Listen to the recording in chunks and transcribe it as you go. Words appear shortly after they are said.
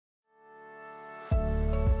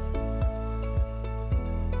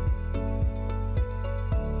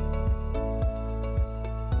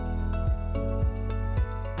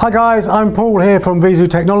Hi guys, I'm Paul here from Visu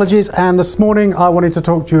Technologies, and this morning I wanted to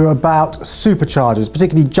talk to you about superchargers,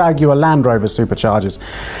 particularly Jaguar Land Rover superchargers.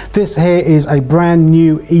 This here is a brand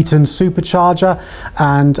new Eaton supercharger,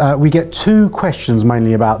 and we get two questions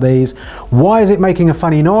mainly about these. Why is it making a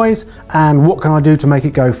funny noise, and what can I do to make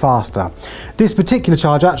it go faster? This particular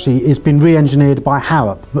charger actually has been re-engineered by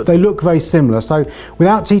Harrop, but they look very similar. So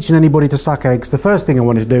without teaching anybody to suck eggs, the first thing I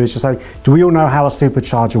wanted to do is just say, do we all know how a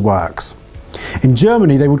supercharger works? In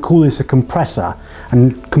Germany, they would call this a compressor,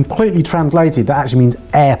 and completely translated, that actually means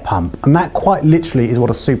air pump, and that quite literally is what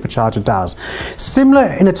a supercharger does.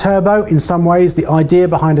 Similar in a turbo in some ways, the idea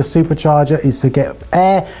behind a supercharger is to get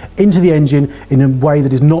air into the engine in a way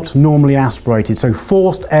that is not normally aspirated, so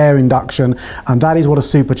forced air induction, and that is what a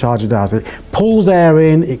supercharger does. It pulls air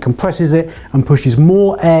in, it compresses it, and pushes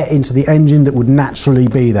more air into the engine that would naturally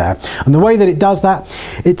be there. And the way that it does that,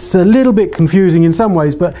 it's a little bit confusing in some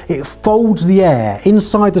ways, but it folds the air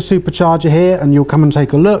inside the supercharger here, and you'll come and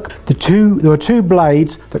take a look. There are two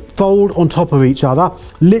blades that fold on top of each other,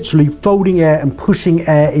 literally folding air and pushing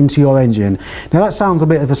air into your engine. Now that sounds a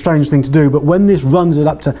bit of a strange thing to do, but when this runs it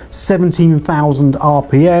up to 17,000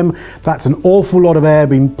 RPM, that's an awful lot of air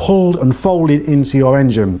being pulled and folded into your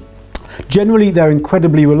engine. Generally, they're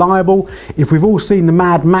incredibly reliable. If we've all seen the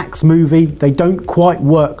Mad Max movie, they don't quite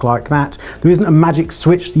work like that. There isn't a magic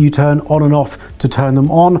switch that you turn on and off to turn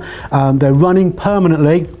them on. They're running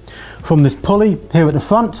permanently from this pulley here at the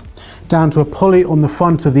front down to a pulley on the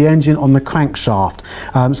front of the engine on the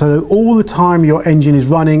crankshaft. So all the time your engine is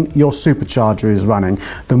running, your supercharger is running.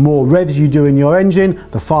 The more revs you do in your engine,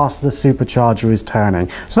 the faster the supercharger is turning.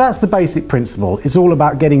 So that's the basic principle. It's all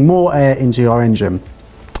about getting more air into your engine.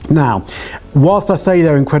 Now, whilst I say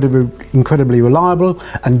they're incredibly reliable,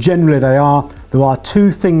 and generally they are, there are two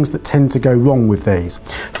things that tend to go wrong with these.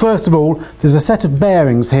 First of all, there's a set of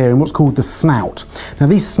bearings here in what's called the snout. Now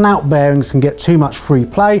these snout bearings can get too much free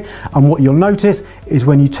play, and what you'll notice is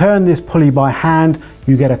when you turn this pulley by hand,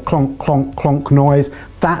 you get a clonk, clonk, clonk noise.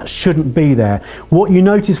 That shouldn't be there. What you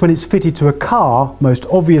notice when it's fitted to a car, most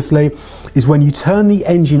obviously, is when you turn the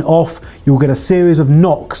engine off, you'll get a series of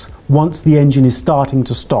knocks once the engine is starting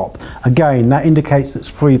to stop. Again, that indicates there's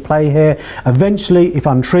free play here. Eventually, if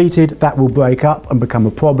untreated, that will break up and become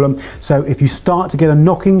a problem. So if you start to get a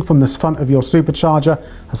knocking from the front of your supercharger,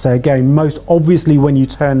 I say again, most obviously when you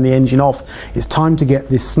turn the engine off, it's time to get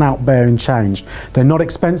this snout bearing changed. They're not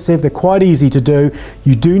expensive, they're quite easy to do.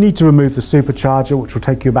 You do need to remove the supercharger, which will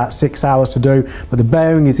take you about 6 hours to do, but the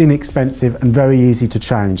bearing is inexpensive and very easy to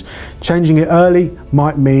change. Changing it early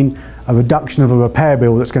might mean a reduction of a repair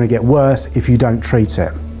bill that's going to get worse if you don't treat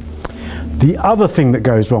it. The other thing that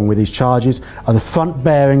goes wrong with these chargers are the front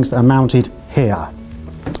bearings that are mounted here.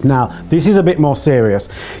 Now, this is a bit more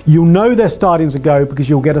serious. You'll know they're starting to go because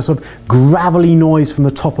you'll get a sort of gravelly noise from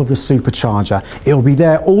the top of the supercharger. It'll be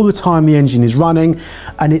there all the time the engine is running,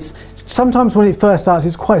 and it's sometimes when it first starts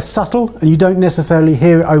it's quite subtle and you don't necessarily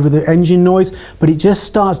hear it over the engine noise, but it just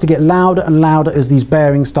starts to get louder and louder as these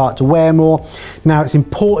bearings start to wear more. Now it's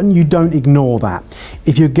important you don't ignore that.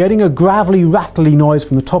 If you're getting a gravelly, rattly noise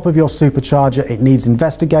from the top of your supercharger, it needs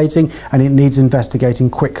investigating, and it needs investigating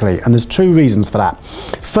quickly, and there's two reasons for that.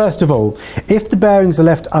 First of all, if the bearings are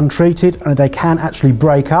left untreated, they can actually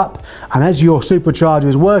break up, and as your supercharger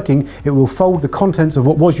is working, it will fold the contents of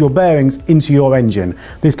what was your bearings into your engine.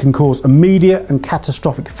 This can cause immediate and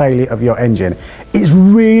catastrophic failure of your engine. It's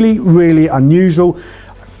really, really unusual,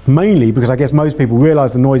 mainly because I guess most people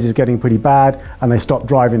realise the noise is getting pretty bad and they stop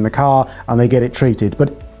driving the car and they get it treated.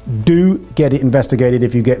 But do get it investigated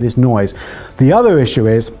if you get this noise. The other issue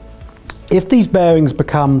is, if these bearings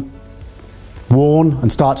become worn and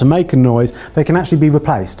start to make a noise, they can actually be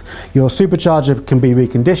replaced. Your supercharger can be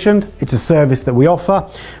reconditioned. It's a service that we offer.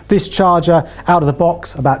 This charger, out of the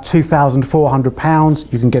box, about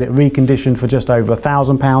 £2,400. You can get it reconditioned for just over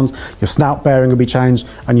 £1,000. Your snout bearing will be changed,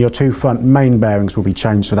 and your two front main bearings will be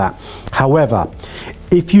changed for that. However,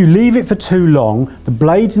 if you leave it for too long, the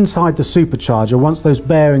blades inside the supercharger, once those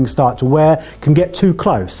bearings start to wear, can get too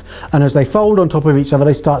close. And as they fold on top of each other,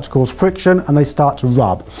 they start to cause friction and they start to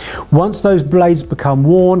rub. Once those blades become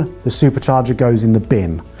worn, the supercharger goes in the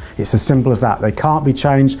bin. It's as simple as that. They can't be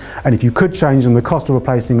changed, and if you could change them, the cost of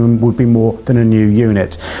replacing them would be more than a new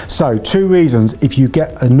unit. So, two reasons. If you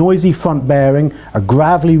get a noisy front bearing, a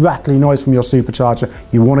gravelly, rattly noise from your supercharger,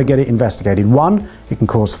 you want to get it investigated. One, it can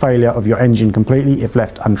cause failure of your engine completely if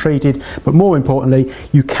left untreated, but more importantly,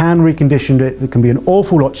 you can recondition it. It can be an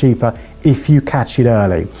awful lot cheaper if you catch it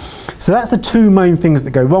early. So that's the two main things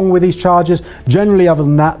that go wrong with these chargers. Generally, other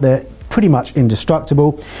than that, they're pretty much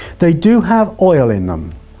indestructible. They do have oil in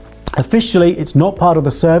them. Officially, it's not part of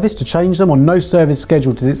the service to change them. On no service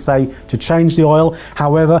schedule does it say to change the oil.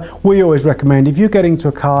 However, we always recommend if you're getting to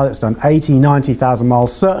a car that's done 80, 90,000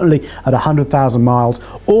 miles, certainly at 100,000 miles,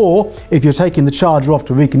 or if you're taking the charger off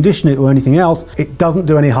to recondition it or anything else, it doesn't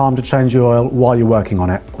do any harm to change the oil while you're working on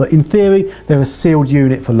it. But in theory, they're a sealed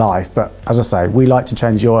unit for life. But as I say, we like to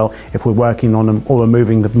change the oil if we're working on them or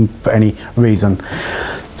removing them for any reason.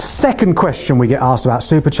 Second question we get asked about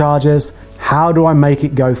superchargers: how do I make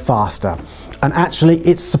it go faster? And actually,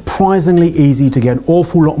 it's surprisingly easy to get an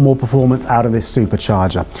awful lot more performance out of this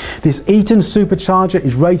supercharger. This Eaton supercharger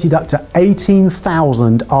is rated up to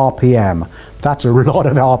 18,000 RPM. That's a lot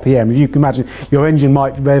of RPM. If you can imagine, your engine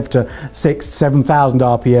might rev to 6,000, 7,000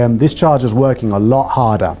 RPM. This charger's working a lot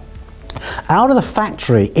harder. Out of the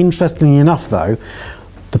factory, interestingly enough though,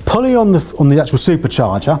 the pulley on the actual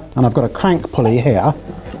supercharger, and I've got a crank pulley here,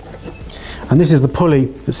 and this is the pulley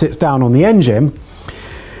that sits down on the engine,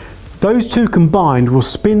 those two combined will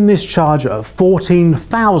spin this charger at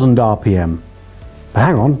 14,000 RPM. But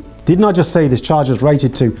hang on, didn't I just say this charger is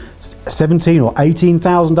rated to 17 or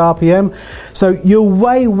 18,000 RPM? So you're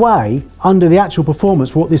way under the actual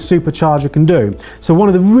performance what this supercharger can do. So one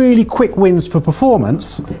of the really quick wins for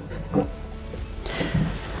performance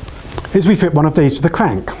is we fit one of these to the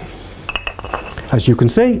crank. As you can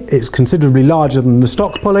see, it's considerably larger than the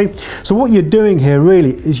stock pulley. So what you're doing here really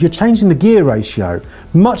is you're changing the gear ratio.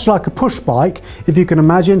 Much like a push bike, if you can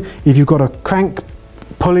imagine, if you've got a crank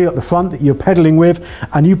pulley at the front that you're pedaling with,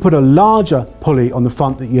 and you put a larger pulley on the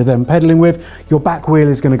front that you're then pedaling with, your back wheel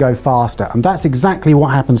is going to go faster. And that's exactly what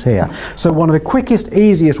happens here. So one of the quickest,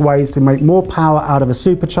 easiest ways to make more power out of a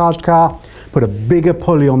supercharged car, put a bigger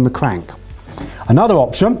pulley on the crank. Another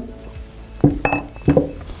option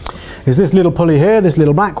is this little pulley here, this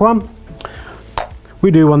little black one. We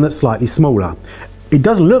do one that's slightly smaller. It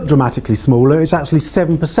doesn't look dramatically smaller, it's actually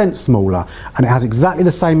 7% smaller, and it has exactly the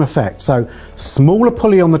same effect. So smaller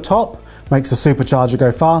pulley on the top makes the supercharger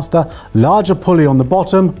go faster, larger pulley on the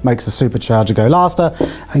bottom makes the supercharger go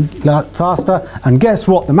faster, and guess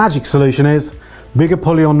what the magic solution is? Bigger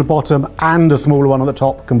pulley on the bottom and a smaller one on the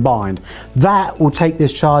top combined. That will take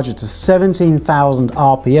this charger to 17,000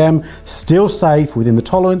 RPM, still safe within the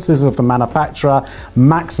tolerances of the manufacturer,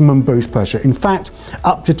 maximum boost pressure. In fact,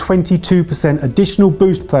 up to 22% additional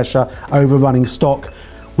boost pressure over running stock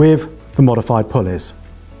with the modified pulleys.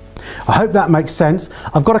 I hope that makes sense.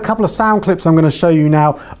 I've got a couple of sound clips I'm going to show you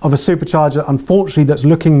now of a supercharger, unfortunately, that's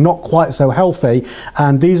looking not quite so healthy,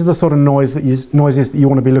 and these are the sort of noises that you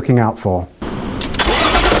want to be looking out for.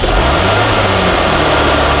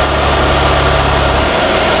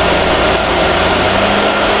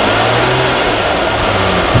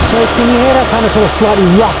 So can you hear that kind of sort of slightly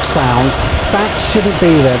rough sound? That shouldn't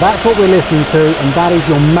be there. That's what we're listening to, and that is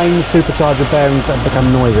your main supercharger bearings that have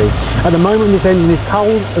become noisy. At the moment this engine is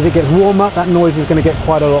cold. As it gets warmer, that noise is going to get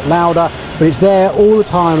quite a lot louder, but it's there all the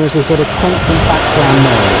time as a sort of constant background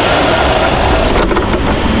noise.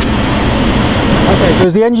 Okay, so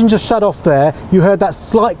as the engine just shut off there, you heard that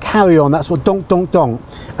slight carry on, that sort of donk, donk, donk.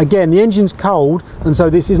 Again, the engine's cold, and so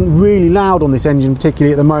this isn't really loud on this engine,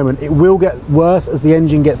 particularly at the moment. It will get worse as the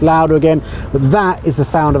engine gets louder again, but that is the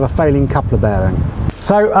sound of a failing coupler bearing.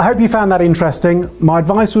 So I hope you found that interesting. My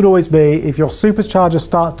advice would always be, if your supercharger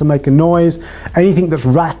starts to make a noise, anything that's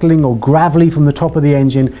rattling or gravelly from the top of the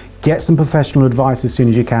engine, get some professional advice as soon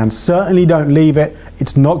as you can. Certainly don't leave it.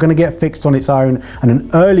 It's not going to get fixed on its own, and an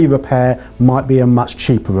early repair might be a much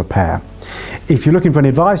cheaper repair. If you're looking for any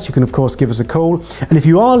advice, you can of course give us a call. And if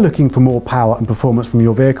you are looking for more power and performance from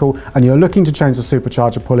your vehicle and you're looking to change the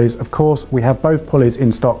supercharger pulleys, of course we have both pulleys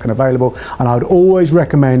in stock and available, and I would always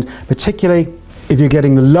recommend, particularly if you're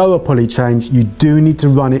getting the lower pulley change, you do need to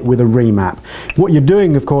run it with a remap. What you're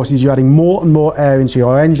doing, of course, is you're adding more and more air into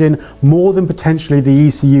your engine, more than potentially the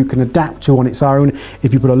ECU can adapt to on its own.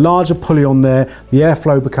 If you put a larger pulley on there, the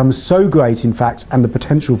airflow becomes so great, in fact, and the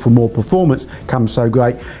potential for more performance comes so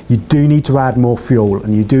great, you do need to add more fuel,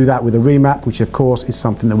 and you do that with a remap, which of course is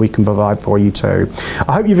something that we can provide for you too.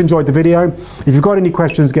 I hope you've enjoyed the video. If you've got any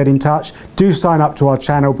questions, get in touch. Do sign up to our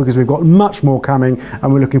channel because we've got much more coming,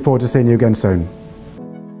 and we're looking forward to seeing you again soon.